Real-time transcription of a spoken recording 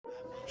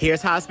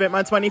Here's how I spent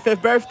my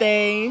 25th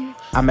birthday.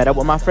 I met up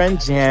with my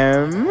friend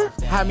Jim.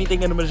 Had me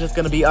thinking it was just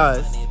gonna be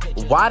us.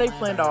 Why they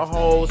planned a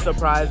whole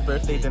surprise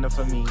birthday dinner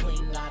for me?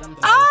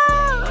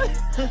 Ah!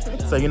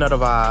 So you know the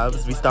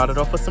vibes. We started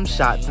off with some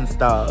shots and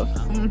stuff.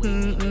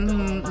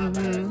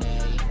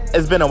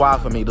 It's been a while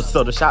for me,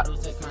 so the shot,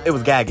 it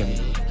was gagging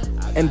me.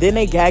 And then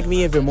they gagged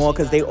me even more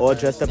because they all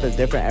dressed up as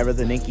different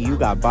eras of Nicki. You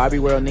got Barbie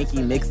World Nicki,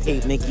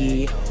 Mixtape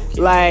Nicki,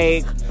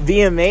 like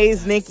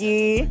VMAs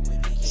Nicki.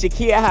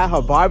 Shakira had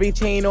her Barbie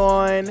chain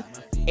on.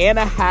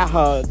 Anna had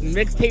her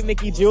Mixtape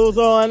Nicki jewels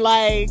on,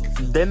 like.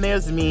 Then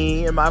there's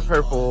me in my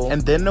purple.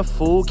 And then the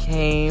food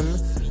came.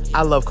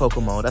 I love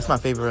Kokomo. That's my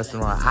favorite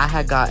restaurant. I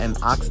had gotten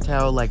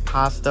oxtail, like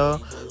pasta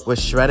with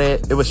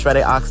shredded. It was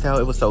shredded oxtail.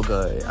 It was so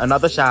good.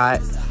 Another shot.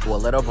 Well,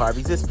 little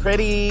Barbies is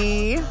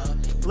pretty.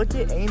 Look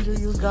at Angel,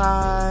 you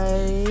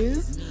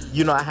guys.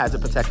 You know I had to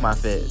protect my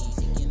fit.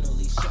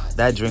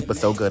 That drink was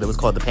so good. It was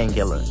called the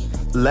Painkiller.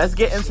 Let's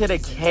get into the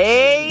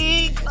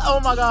cake. Oh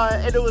my God.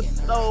 And it was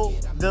so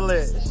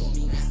delish.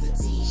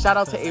 Shout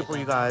out to April,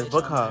 you guys.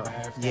 Book her.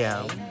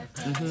 Yeah.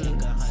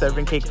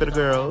 Serving cake for the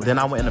girls. Then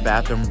I went in the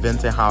bathroom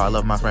venting how I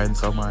love my friends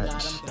so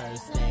much.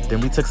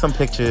 Then we took some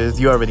pictures.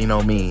 You already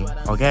know me,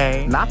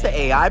 okay? Not the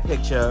AI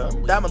picture.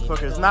 That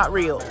motherfucker is not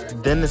real.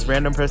 Then this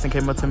random person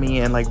came up to me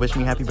and like wished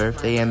me happy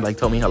birthday and like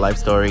told me her life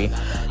story.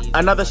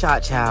 Another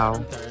shot, chow.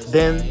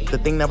 Then the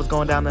thing that was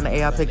going down in the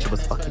AI picture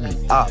was fucking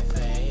me up.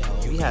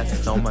 We had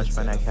so much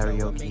fun at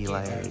karaoke,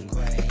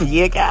 like,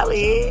 yeah,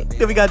 Callie.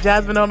 Then we got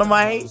Jasmine on the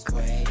mic.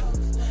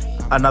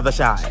 Another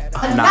shot.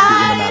 I'm not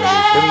beating them out of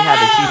this. Then we had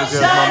the Cheetah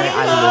Girls moment.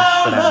 I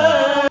lived for that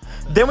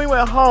moment. Then we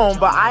went home,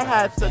 but I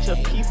had such a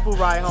peaceful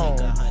ride home.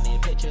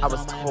 I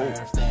was told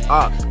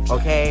up,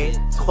 okay?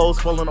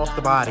 Clothes falling off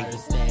the body.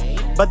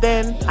 But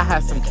then I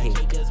had some cake.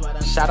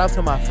 Shout out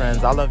to my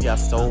friends. I love y'all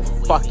so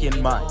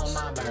fucking much.